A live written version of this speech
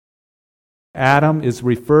Adam is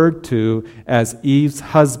referred to as Eve's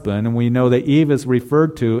husband, and we know that Eve is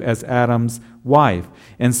referred to as Adam's wife.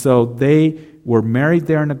 And so they were married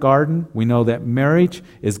there in the garden. We know that marriage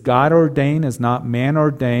is God ordained, is not man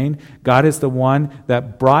ordained. God is the one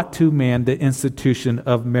that brought to man the institution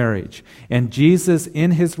of marriage. And Jesus,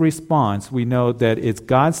 in his response, we know that it's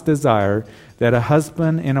God's desire that a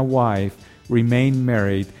husband and a wife remain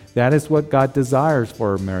married. That is what God desires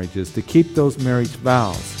for our marriages, to keep those marriage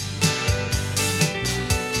vows.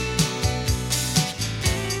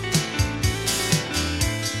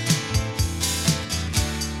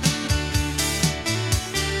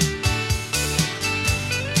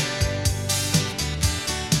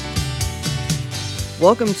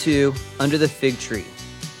 Welcome to Under the Fig Tree.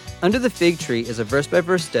 Under the Fig Tree is a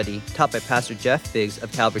verse-by-verse study taught by Pastor Jeff Figs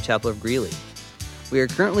of Calvary Chapel of Greeley. We are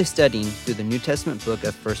currently studying through the New Testament book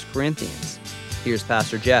of 1 Corinthians. Here's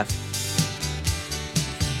Pastor Jeff.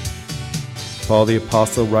 Paul the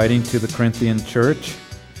Apostle writing to the Corinthian church,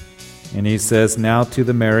 and he says, "Now to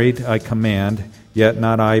the married I command, yet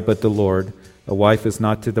not I but the Lord, a wife is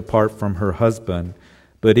not to depart from her husband.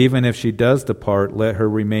 But even if she does depart, let her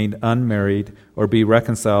remain unmarried or be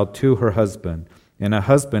reconciled to her husband. And a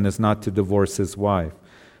husband is not to divorce his wife.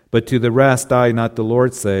 But to the rest I, not the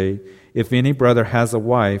Lord, say, if any brother has a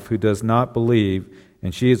wife who does not believe,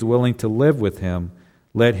 and she is willing to live with him,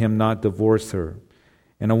 let him not divorce her.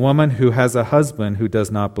 And a woman who has a husband who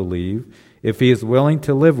does not believe, if he is willing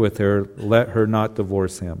to live with her, let her not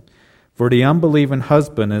divorce him. For the unbelieving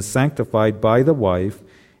husband is sanctified by the wife,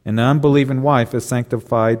 and the unbelieving wife is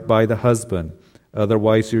sanctified by the husband.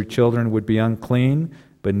 Otherwise your children would be unclean,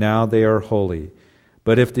 but now they are holy.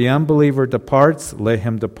 But if the unbeliever departs, let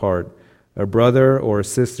him depart. A brother or a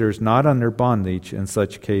sister is not under bondage in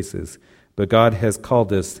such cases, but God has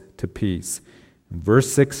called us to peace."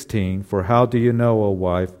 Verse 16, "For how do you know, O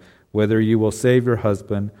wife, whether you will save your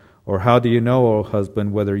husband, or how do you know, O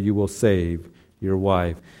husband, whether you will save your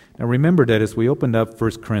wife?" Now remember that as we opened up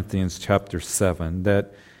 1 Corinthians chapter 7,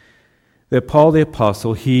 that Paul the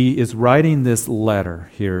Apostle, he is writing this letter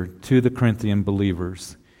here to the Corinthian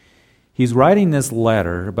believers. He's writing this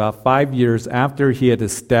letter about 5 years after he had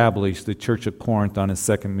established the Church of Corinth on his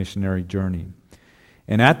second missionary journey.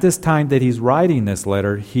 And at this time that he's writing this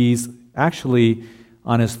letter, he's actually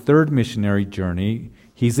on his third missionary journey.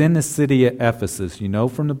 He's in the city of Ephesus. You know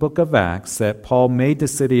from the book of Acts that Paul made the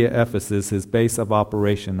city of Ephesus his base of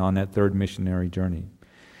operation on that third missionary journey.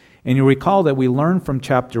 And you recall that we learned from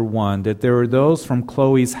chapter 1 that there were those from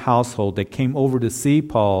Chloe's household that came over to see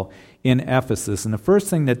Paul in Ephesus. And the first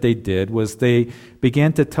thing that they did was they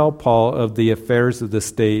began to tell Paul of the affairs of the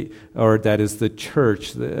state, or that is the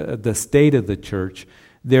church, the state of the church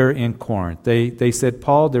there in Corinth. They said,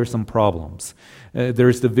 "Paul, there's some problems.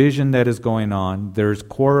 There's division that is going on. There's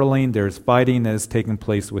quarreling, there's fighting that is taking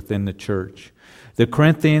place within the church. The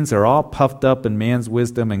Corinthians are all puffed up in man's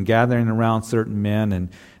wisdom and gathering around certain men, and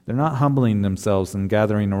they're not humbling themselves and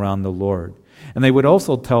gathering around the Lord." And they would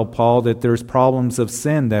also tell Paul that there's problems of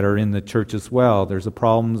sin that are in the church as well. There's the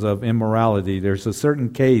problems of immorality. There's a certain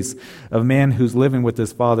case of a man who's living with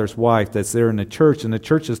his father's wife that's there in the church, and the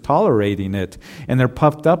church is tolerating it, and they're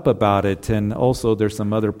puffed up about it. And also there's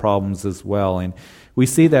some other problems as well. And we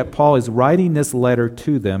see that Paul is writing this letter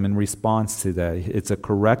to them in response to that. It's a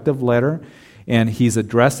corrective letter, and he's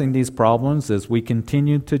addressing these problems. As we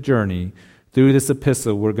continue to journey through this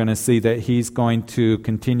epistle, we're going to see that he's going to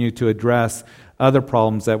continue to address other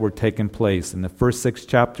problems that were taking place. In the first 6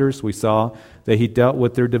 chapters, we saw that he dealt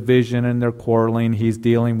with their division and their quarreling. He's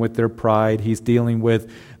dealing with their pride. He's dealing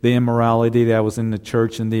with the immorality that was in the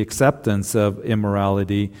church and the acceptance of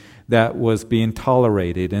immorality that was being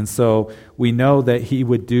tolerated. And so we know that he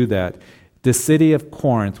would do that. The city of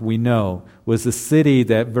Corinth, we know, was a city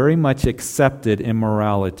that very much accepted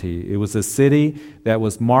immorality. It was a city that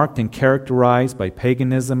was marked and characterized by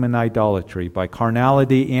paganism and idolatry, by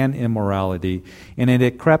carnality and immorality, and it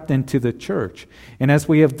had crept into the church. And as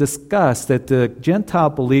we have discussed, that the Gentile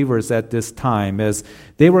believers at this time, as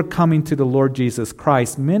they were coming to the Lord Jesus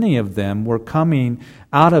Christ, many of them were coming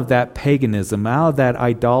out of that paganism, out of that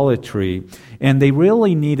idolatry, and they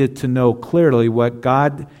really needed to know clearly what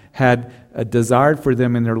God had desired for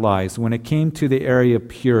them in their lives when it came to the area of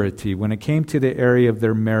purity, when it came to the area of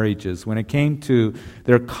their marriages, when it came to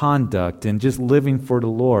their conduct and just living for the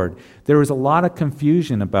Lord. There was a lot of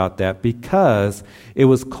confusion about that because it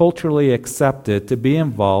was culturally accepted to be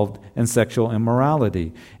involved in sexual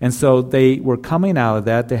immorality. And so they were coming out of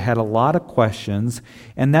that. They had a lot of questions,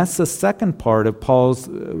 and that's the second part of Paul's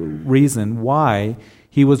reason why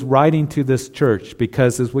he was writing to this church,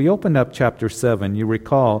 because as we opened up chapter 7, you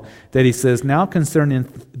recall that he says, now concerning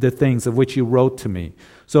the things of which you wrote to me.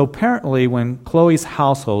 So apparently when Chloe's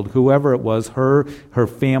household, whoever it was, her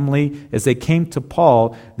family, as they came to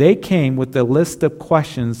Paul, they came with a list of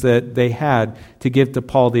questions that they had to give to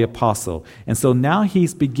Paul the apostle. And so now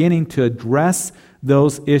he's beginning to address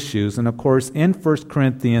those issues. And of course, in 1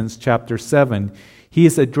 Corinthians chapter 7, he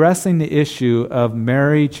is addressing the issue of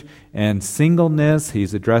marriage and singleness.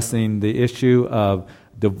 He's addressing the issue of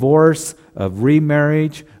divorce, of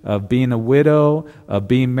remarriage, of being a widow, of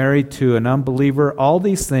being married to an unbeliever, all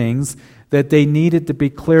these things that they needed to be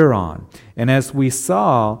clear on. And as we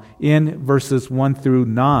saw in verses 1 through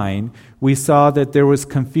 9, we saw that there was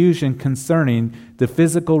confusion concerning the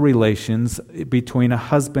physical relations between a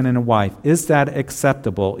husband and a wife. Is that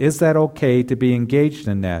acceptable? Is that okay to be engaged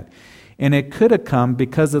in that? And it could have come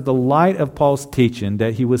because of the light of Paul's teaching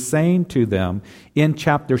that he was saying to them in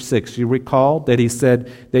chapter 6. You recall that he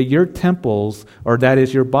said that your temples, or that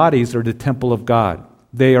is your bodies, are the temple of God.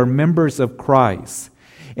 They are members of Christ.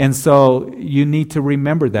 And so you need to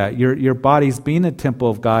remember that. Your bodies being a temple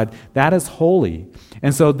of God, that is holy.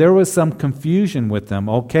 And so there was some confusion with them.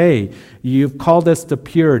 Okay, you've called us to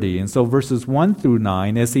purity. And so verses 1 through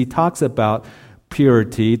 9, as he talks about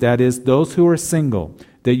purity, that is those who are single,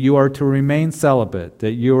 that you are to remain celibate,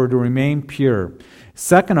 that you are to remain pure.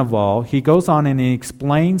 Second of all, he goes on and he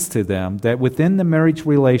explains to them that within the marriage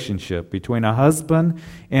relationship between a husband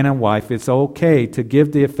and a wife, it's okay to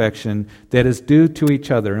give the affection that is due to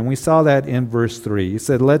each other. And we saw that in verse 3. He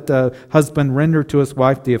said, let the husband render to his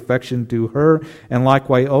wife the affection due her, and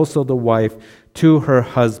likewise also the wife to her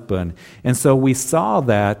husband. And so we saw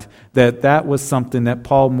that was something that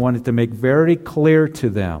Paul wanted to make very clear to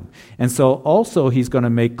them. And so also he's going to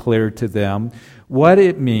make clear to them what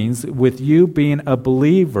it means with you being a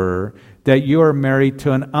believer that you are married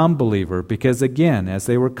to an unbeliever. Because again, as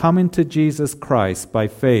they were coming to Jesus Christ by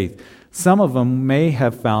faith, some of them may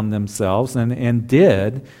have found themselves and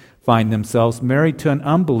did find themselves married to an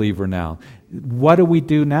unbeliever now. What do we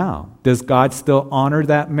do now? Does God still honor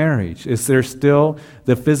that marriage? Is there still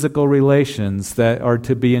the physical relations that are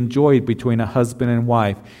to be enjoyed between a husband and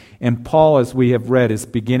wife? And Paul, as we have read, is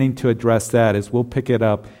beginning to address that, as we'll pick it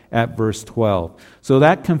up at verse 12. So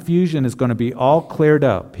that confusion is going to be all cleared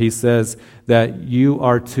up. He says that you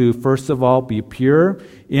are to, first of all, be pure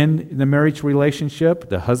in the marriage relationship.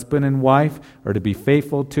 The husband and wife are to be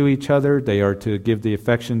faithful to each other. They are to give the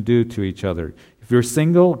affection due to each other. If you're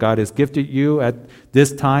single, God has gifted you at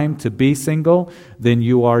this time to be single, then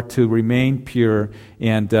you are to remain pure.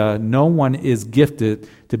 And no one is gifted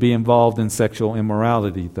to be involved in sexual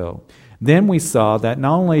immorality, though. Then we saw that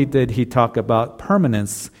not only did he talk about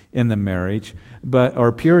permanence in the marriage,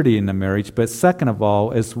 or purity in the marriage, but second of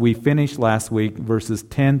all, as we finished last week, verses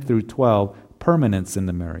 10 through 12, permanence in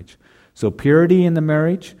the marriage. So purity in the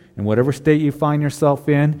marriage, in whatever state you find yourself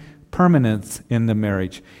in, permanence in the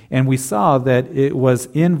marriage. And we saw that it was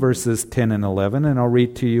in verses 10 and 11, and I'll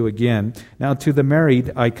read to you again. Now to the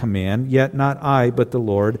married I command, yet not I, but the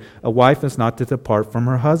Lord, a wife is not to depart from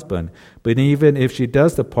her husband. But even if she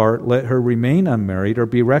does depart, let her remain unmarried or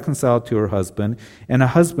be reconciled to her husband, and a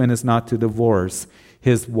husband is not to divorce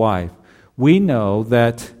his wife. We know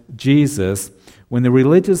that Jesus, when the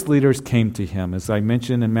religious leaders came to him, as I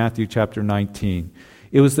mentioned in Matthew chapter 19,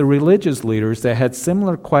 it was the religious leaders that had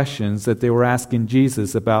similar questions that they were asking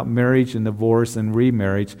Jesus about marriage and divorce and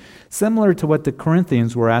remarriage, similar to what the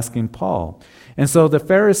Corinthians were asking Paul. And so the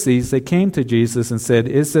Pharisees, they came to Jesus and said,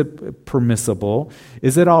 is it permissible?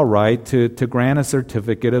 Is it all right to grant a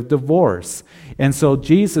certificate of divorce? And so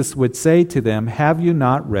Jesus would say to them, have you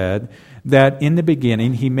not read that in the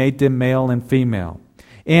beginning he made them male and female?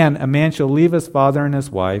 And a man shall leave his father and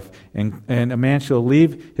his wife, and a man shall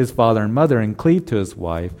leave his father and mother and cleave to his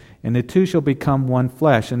wife, and the two shall become one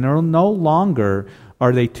flesh. And they're no longer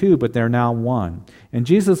are they two, but they're now one. And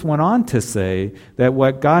Jesus went on to say that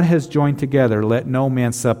what God has joined together, let no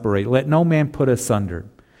man separate, let no man put asunder.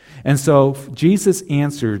 And so Jesus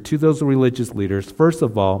answered to those religious leaders, first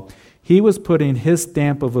of all, he was putting his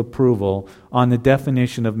stamp of approval on the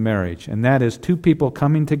definition of marriage, and that is two people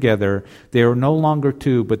coming together. They are no longer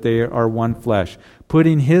two, but they are one flesh.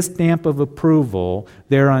 Putting his stamp of approval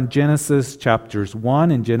there on Genesis chapters 1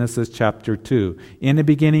 and Genesis chapter 2. In the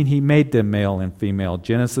beginning, he made them male and female,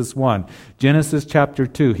 Genesis 1. Genesis chapter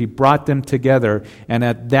 2, he brought them together, and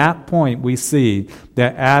at that point we see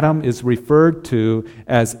that Adam is referred to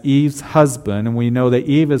as Eve's husband, and we know that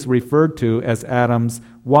Eve is referred to as Adam's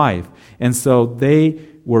wife. And so they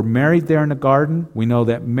were married there in the garden. We know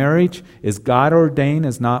that marriage is God ordained,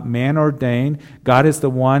 is not man ordained. God is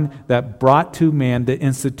the one that brought to man the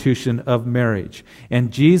institution of marriage.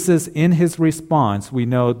 And Jesus, in his response, we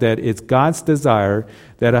know that it's God's desire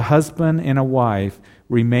that a husband and a wife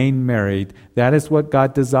remain married. That is what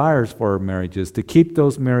God desires for our marriages, to keep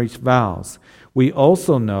those marriage vows. We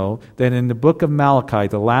also know that in the book of Malachi,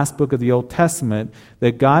 the last book of the Old Testament,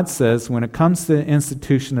 that God says when it comes to the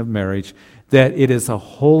institution of marriage, that it is a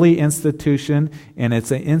holy institution and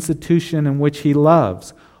it's an institution in which he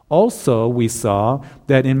loves. Also, we saw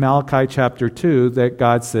that in Malachi chapter 2 that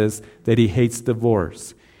God says that he hates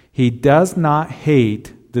divorce. He does not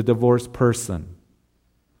hate the divorced person,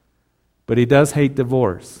 but he does hate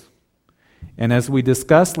divorce. And as we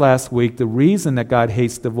discussed last week, the reason that God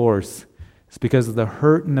hates divorce is because of the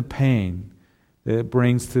hurt and the pain that it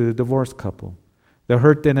brings to the divorced couple, the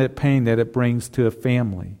hurt and the pain that it brings to a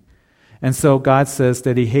family. And so God says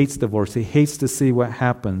that he hates divorce. He hates to see what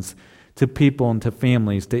happens to people and to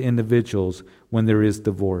families, to individuals when there is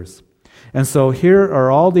divorce. And so here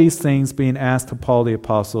are all these things being asked to Paul the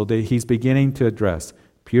Apostle that he's beginning to address.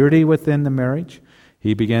 Purity within the marriage.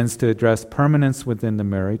 He begins to address permanence within the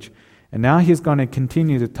marriage. And now he's going to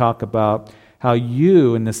continue to talk about how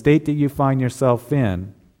you, in the state that you find yourself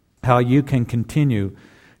in, how you can continue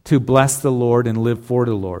to bless the Lord and live for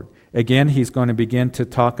the Lord. Again, he's going to begin to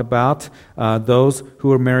talk about those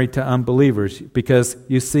who are married to unbelievers, because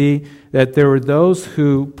you see that there were those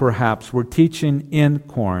who perhaps were teaching in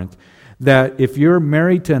Corinth that if you're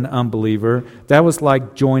married to an unbeliever, that was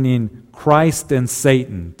like joining Christ and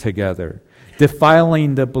Satan together,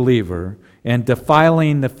 defiling the believer and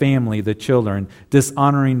defiling the family, the children,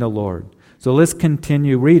 dishonoring the Lord. So let's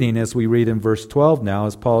continue reading as we read in verse 12 now,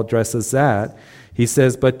 as Paul addresses that. He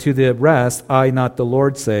says, "But to the rest, I, not the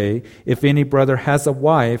Lord, say, if any brother has a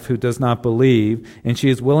wife who does not believe, and she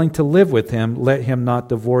is willing to live with him, let him not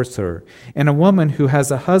divorce her. And a woman who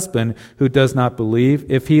has a husband who does not believe,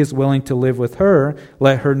 if he is willing to live with her,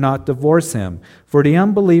 let her not divorce him. For the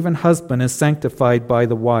unbelieving husband is sanctified by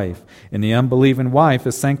the wife, and the unbelieving wife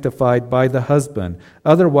is sanctified by the husband.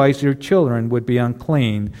 Otherwise your children would be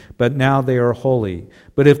unclean, but now they are holy.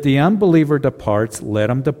 But if the unbeliever departs, let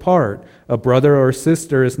him depart. A brother or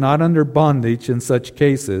sister is not under bondage in such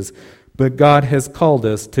cases, but God has called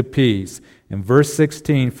us to peace." In verse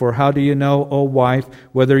 16, "For how do you know, O wife,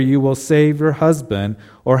 whether you will save your husband?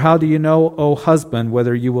 Or how do you know, O husband,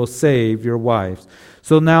 whether you will save your wives?"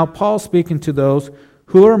 So now Paul's speaking to those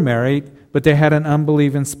who are married, but they had an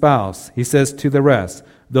unbelieving spouse. He says to the rest,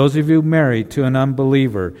 those of you married to an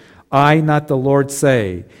unbeliever, I, not the Lord,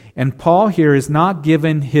 say. And Paul here is not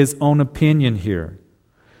giving his own opinion here.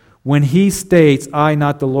 When he states, I,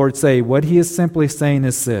 not the Lord, say, what he is simply saying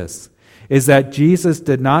is this, is that Jesus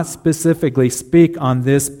did not specifically speak on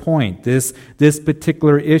this point, this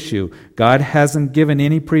particular issue. God hasn't given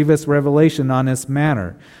any previous revelation on this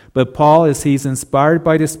matter. But Paul, as he's inspired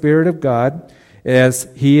by the Spirit of God, as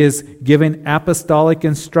he is giving apostolic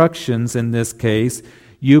instructions in this case,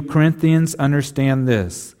 you Corinthians understand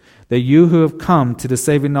this, that you who have come to the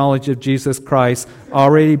saving knowledge of Jesus Christ,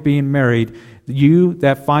 already being married, you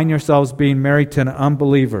that find yourselves being married to an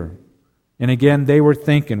unbeliever. And again, they were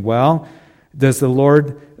thinking, well, does the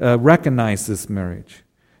Lord recognize this marriage?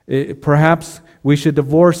 Perhaps we should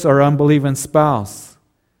divorce our unbelieving spouse.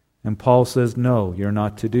 And Paul says, no, you're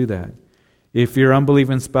not to do that. If your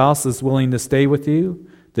unbelieving spouse is willing to stay with you,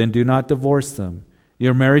 then do not divorce them.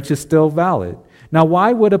 Your marriage is still valid. Now,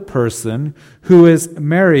 why would a person who is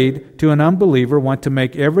married to an unbeliever want to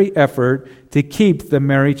make every effort to keep the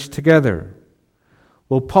marriage together?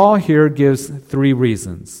 Well, Paul here gives three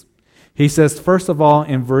reasons. He says, first of all,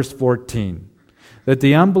 in verse 14, that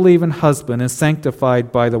the unbelieving husband is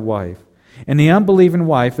sanctified by the wife, and the unbelieving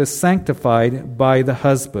wife is sanctified by the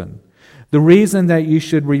husband. The reason that you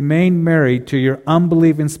should remain married to your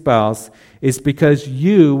unbelieving spouse is because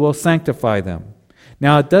you will sanctify them.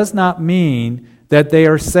 Now, it does not mean that they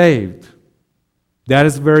are saved. That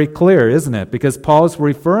is very clear, isn't it? Because Paul is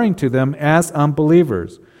referring to them as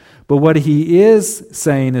unbelievers. But what he is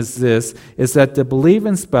saying is this, is that the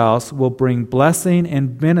believing spouse will bring blessing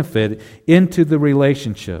and benefit into the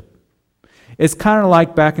relationship. It's kind of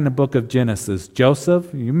like back in the book of Genesis.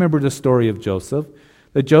 Joseph, you remember the story of Joseph?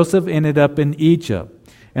 That Joseph ended up in Egypt.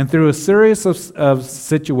 And through a series of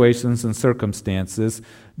situations and circumstances,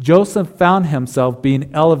 Joseph found himself being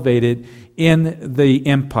elevated in the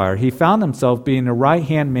empire. He found himself being a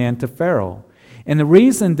right-hand man to Pharaoh. And the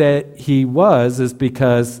reason that he was is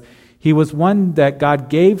because he was one that God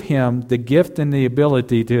gave him the gift and the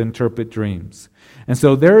ability to interpret dreams. And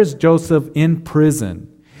so there is Joseph in prison.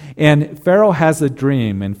 And Pharaoh has a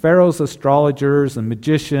dream, and Pharaoh's astrologers and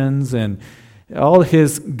magicians and all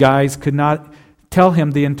his guys could not tell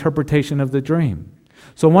him the interpretation of the dream.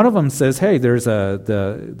 So one of them says, hey, there's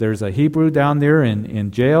a Hebrew down there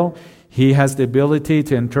in jail. He has the ability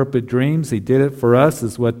to interpret dreams. He did it for us,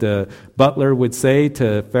 is what the butler would say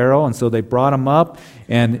to Pharaoh. And so they brought him up,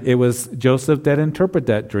 and it was Joseph that interpreted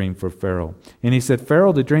that dream for Pharaoh. And he said,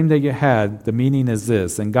 Pharaoh, the dream that you had, the meaning is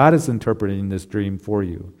this, and God is interpreting this dream for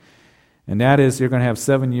you. And that is, you're going to have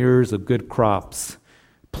 7 years of good crops,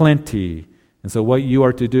 plenty. And so what you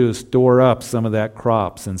are to do is store up some of that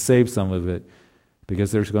crops and save some of it,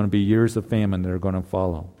 because there's going to be years of famine that are going to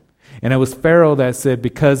follow. And it was Pharaoh that said,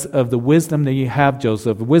 because of the wisdom that you have,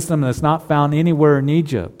 Joseph, wisdom that's not found anywhere in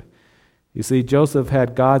Egypt. You see, Joseph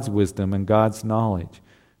had God's wisdom and God's knowledge,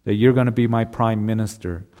 that you're going to be my prime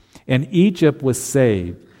minister. And Egypt was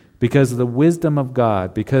saved because of the wisdom of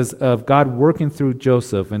God, because of God working through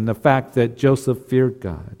Joseph and the fact that Joseph feared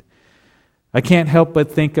God. I can't help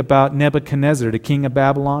but think about Nebuchadnezzar, the king of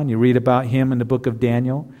Babylon. You read about him in the book of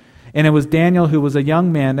Daniel. And it was Daniel who was a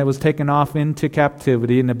young man that was taken off into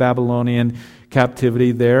captivity, in the Babylonian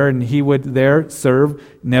captivity there, and he would there serve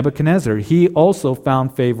Nebuchadnezzar. He also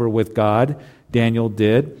found favor with God, Daniel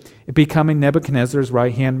did, becoming Nebuchadnezzar's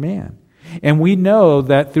right-hand man. And we know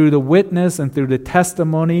that through the witness and through the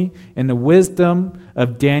testimony and the wisdom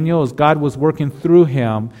of Daniel, as God was working through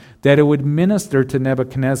him, that it would minister to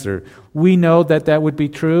Nebuchadnezzar. We know that that would be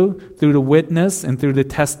true through the witness and through the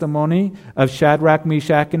testimony of Shadrach,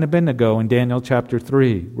 Meshach, and Abednego in Daniel chapter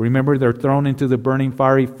 3. Remember, they're thrown into the burning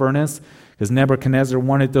fiery furnace because Nebuchadnezzar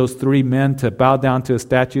wanted those 3 men to bow down to a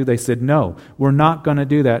statue. They said, no, we're not going to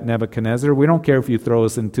do that, Nebuchadnezzar. We don't care if you throw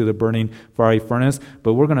us into the burning fiery furnace,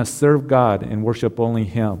 but we're going to serve God and worship only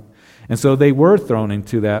Him. And so they were thrown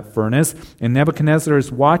into that furnace, and Nebuchadnezzar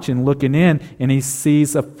is watching, looking in, and he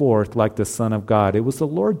sees a fourth like the Son of God. It was the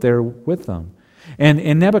Lord there with them.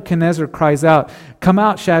 And Nebuchadnezzar cries out, come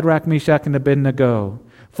out, Shadrach, Meshach, and Abednego,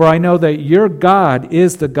 for I know that your God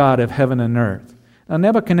is the God of heaven and earth. Now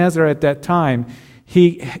Nebuchadnezzar at that time,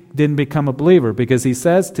 he didn't become a believer because he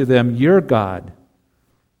says to them, your God,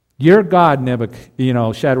 Shadrach,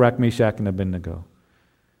 Meshach, and Abednego.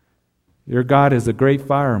 Your God is a great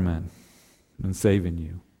fireman in saving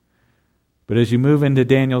you. But as you move into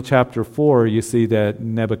Daniel chapter 4, you see that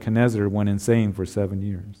Nebuchadnezzar went insane for 7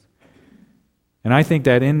 years. And I think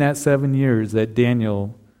that in that 7 years that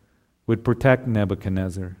Daniel would protect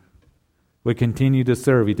Nebuchadnezzar, would continue to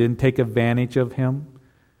serve. He didn't take advantage of him,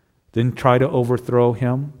 didn't try to overthrow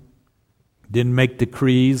him, didn't make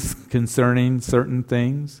decrees concerning certain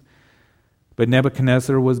things. But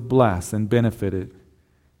Nebuchadnezzar was blessed and benefited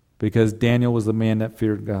because Daniel was a man that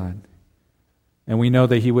feared God. And we know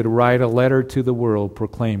that he would write a letter to the world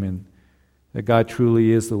proclaiming that God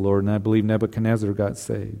truly is the Lord. And I believe Nebuchadnezzar got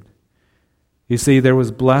saved. You see, there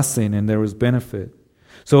was blessing and there was benefit.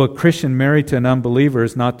 So a Christian married to an unbeliever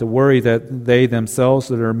is not to worry that they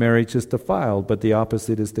themselves or their marriage is defiled, but the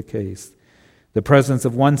opposite is the case. The presence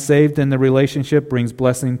of one saved in the relationship brings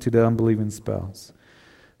blessing to the unbelieving spouse.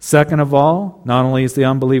 Second of all, not only is the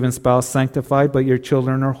unbelieving spouse sanctified, but your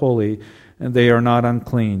children are holy and they are not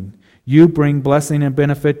unclean. You bring blessing and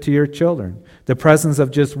benefit to your children. The presence of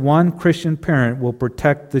just one Christian parent will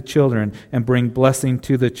protect the children and bring blessing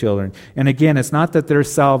to the children. And again, it's not that their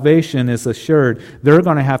salvation is assured. They're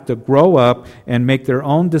going to have to grow up and make their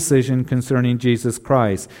own decision concerning Jesus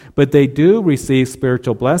Christ. But they do receive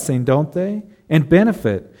spiritual blessing, don't they? And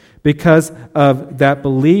benefit because of that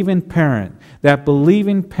believing parent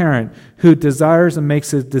who desires and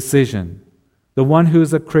makes a decision, the one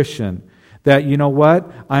who's a Christian, that, you know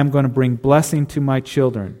what, I'm going to bring blessing to my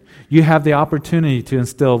children. You have the opportunity to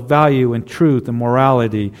instill value and truth and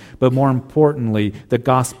morality, but more importantly, the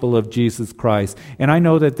gospel of Jesus Christ. And I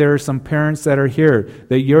know that there are some parents that are here,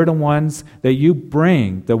 that you're the ones that you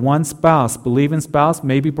bring, the one spouse, believing spouse,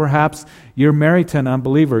 maybe perhaps you're married to an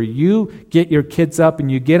unbeliever. You get your kids up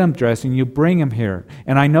and you get them dressed and you bring them here.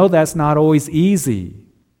 And I know that's not always easy.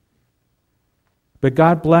 But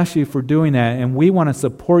God bless you for doing that, and we want to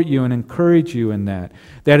support you and encourage you in that.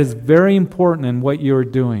 That is very important in what you're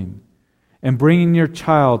doing. And bringing your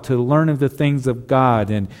child to learn of the things of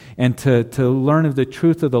God and to learn of the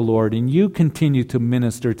truth of the Lord. And you continue to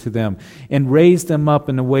minister to them and raise them up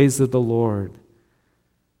in the ways of the Lord.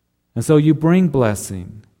 And so you bring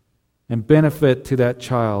blessing and benefit to that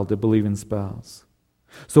child, the believing spouse.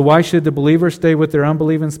 So why should the believer stay with their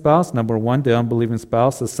unbelieving spouse? Number one, the unbelieving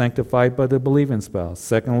spouse is sanctified by the believing spouse.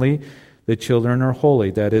 Secondly, the children are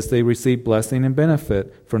holy. That is, they receive blessing and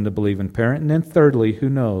benefit from the believing parent. And then thirdly, who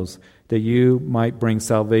knows? that you might bring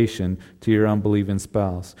salvation to your unbelieving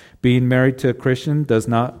spouse. Being married to a Christian does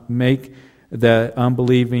not make the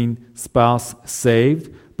unbelieving spouse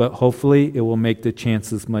saved, but hopefully it will make the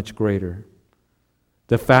chances much greater.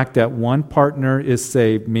 The fact that one partner is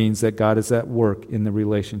saved means that God is at work in the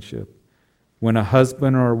relationship. When a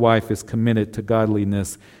husband or a wife is committed to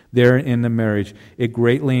godliness there in the marriage, it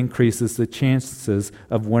greatly increases the chances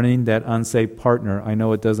of winning that unsaved partner. I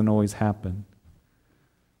know it doesn't always happen.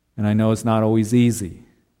 And I know it's not always easy.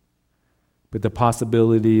 But the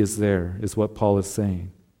possibility is there, is what Paul is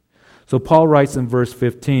saying. So Paul writes in verse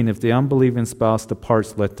 15, if the unbelieving spouse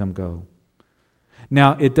departs, let them go.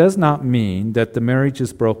 Now, it does not mean that the marriage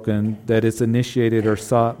is broken, that it's initiated or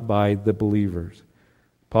sought by the believers.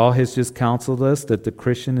 Paul has just counseled us that the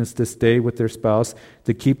Christian is to stay with their spouse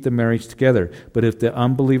to keep the marriage together. But if the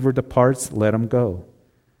unbeliever departs, let him go.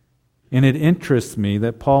 And it interests me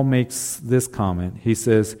that Paul makes this comment. He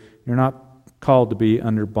says, you're not called to be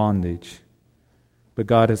under bondage, but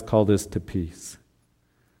God has called us to peace.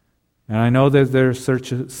 And I know that there are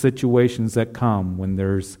such situations that come when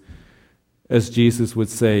there's, as Jesus would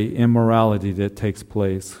say, immorality that takes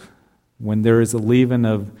place. When there is a leaving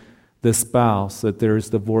of the spouse, that there is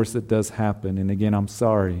divorce that does happen. And again, I'm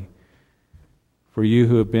sorry for you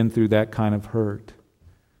who have been through that kind of hurt.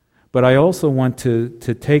 But I also want to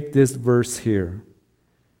take this verse here,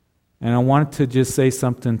 and I want to just say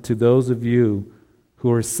something to those of you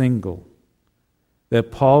who are single. That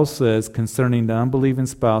Paul says concerning the unbelieving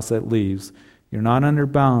spouse that leaves, you're not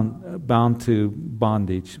bound to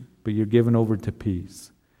bondage, but you're given over to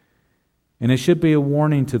peace. And it should be a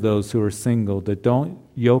warning to those who are single that don't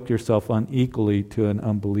yoke yourself unequally to an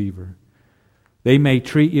unbeliever. They may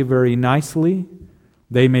treat you very nicely.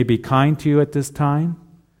 They may be kind to you at this time.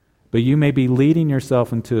 But you may be leading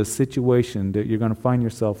yourself into a situation that you're going to find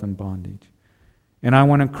yourself in bondage. And I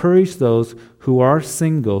want to encourage those who are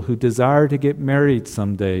single, who desire to get married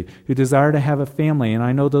someday, who desire to have a family, and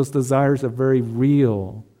I know those desires are very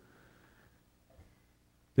real,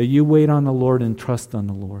 that you wait on the Lord and trust on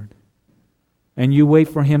the Lord. And you wait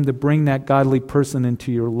for Him to bring that godly person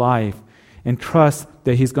into your life and trust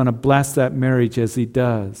that He's going to bless that marriage as He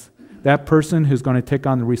does. That person who's going to take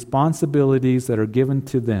on the responsibilities that are given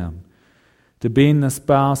to them, to being the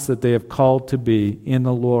spouse that they have called to be in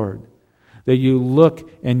the Lord. That you look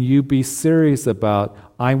and you be serious about,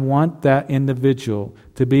 I want that individual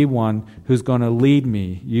to be one who's going to lead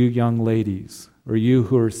me, you young ladies, or you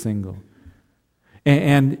who are single.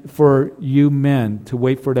 And for you men to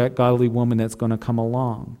wait for that godly woman that's going to come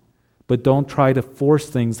along. But don't try to force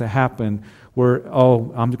things to happen where,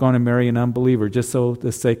 I'm going to marry an unbeliever just for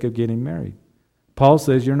the sake of getting married. Paul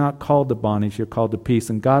says you're not called to bondage, you're called to peace.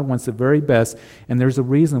 And God wants the very best, and there's a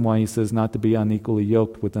reason why He says not to be unequally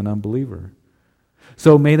yoked with an unbeliever.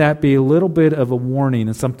 So may that be a little bit of a warning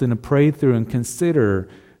and something to pray through and consider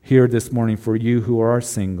here this morning for you who are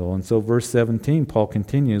single. And so verse 17, Paul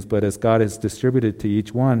continues, but as God has distributed to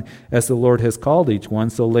each one, as the Lord has called each one,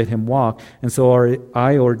 so let him walk, and so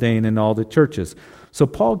I ordain in all the churches. So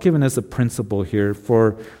Paul giving us a principle here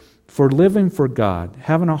for living for God,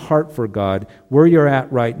 having a heart for God, where you're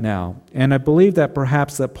at right now. And I believe that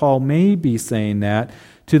perhaps that Paul may be saying that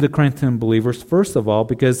to the Corinthian believers, first of all,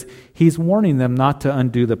 because he's warning them not to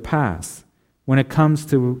undo the past when it comes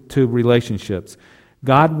to relationships.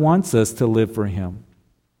 God wants us to live for Him.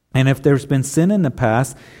 And if there's been sin in the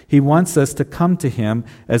past, He wants us to come to Him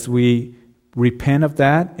as we repent of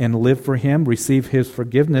that and live for Him, receive His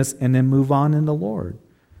forgiveness, and then move on in the Lord.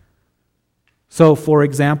 So, for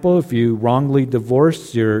example, if you wrongly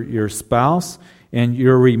divorced your spouse and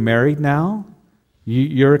you're remarried now,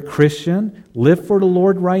 you're a Christian, live for the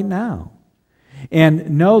Lord right now.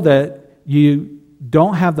 And know that you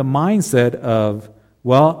don't have the mindset of,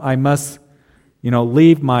 well, I must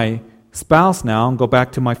leave my spouse now and go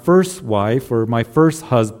back to my first wife or my first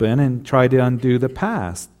husband and try to undo the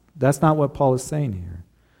past. That's not what Paul is saying here.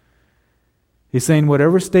 He's saying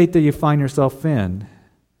whatever state that you find yourself in,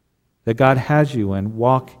 that God has you in,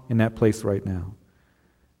 walk in that place right now.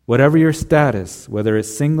 Whatever your status, whether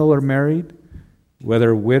it's single or married,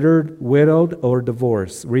 whether widowed or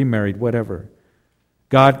divorced, remarried, whatever,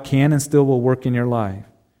 God can and still will work in your life.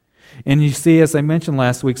 And you see, as I mentioned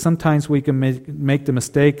last week, sometimes we can make the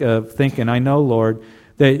mistake of thinking, I know, Lord,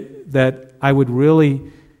 that I would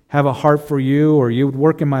really have a heart for you, or you would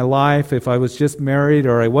work in my life if I was just married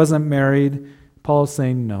or I wasn't married. Paul is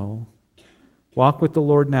saying, no. Walk with the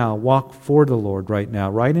Lord now. Walk for the Lord right now,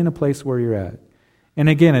 right in a place where you're at. And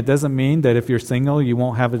again, it doesn't mean that if you're single, you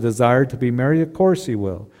won't have a desire to be married. Of course you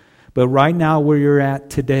will. But right now, where you're at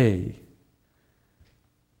today,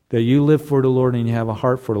 that you live for the Lord and you have a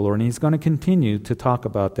heart for the Lord. And he's going to continue to talk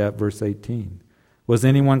about that, verse 18. Was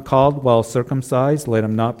anyone called while circumcised? Let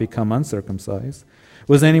him not become uncircumcised.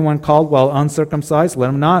 Was anyone called while uncircumcised? Let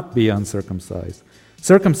him not be uncircumcised.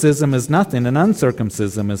 Circumcision is nothing, and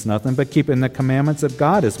uncircumcision is nothing, but keeping the commandments of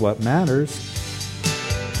God is what matters.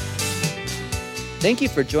 Thank you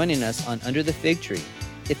for joining us on Under the Fig Tree.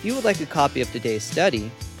 If you would like a copy of today's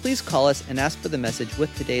study, please call us and ask for the message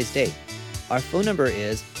with today's date. Our phone number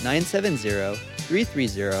is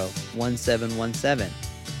 970-330-1717.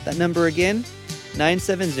 That number again,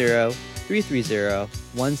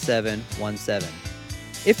 970-330-1717.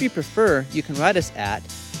 If you prefer, you can write us at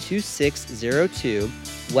 2602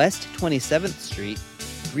 West 27th Street,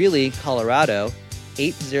 Greeley, Colorado,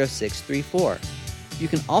 80634. You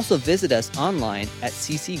can also visit us online at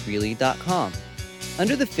ccgreeley.com.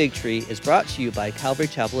 Under the Fig Tree is brought to you by Calvary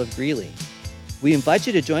Chapel of Greeley. We invite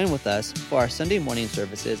you to join with us for our Sunday morning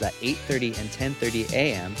services at 8:30 and 10:30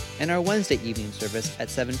 a.m. and our Wednesday evening service at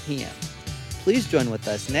 7 p.m. Please join with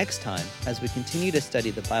us next time as we continue to study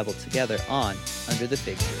the Bible together on Under the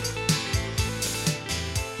Fig Tree.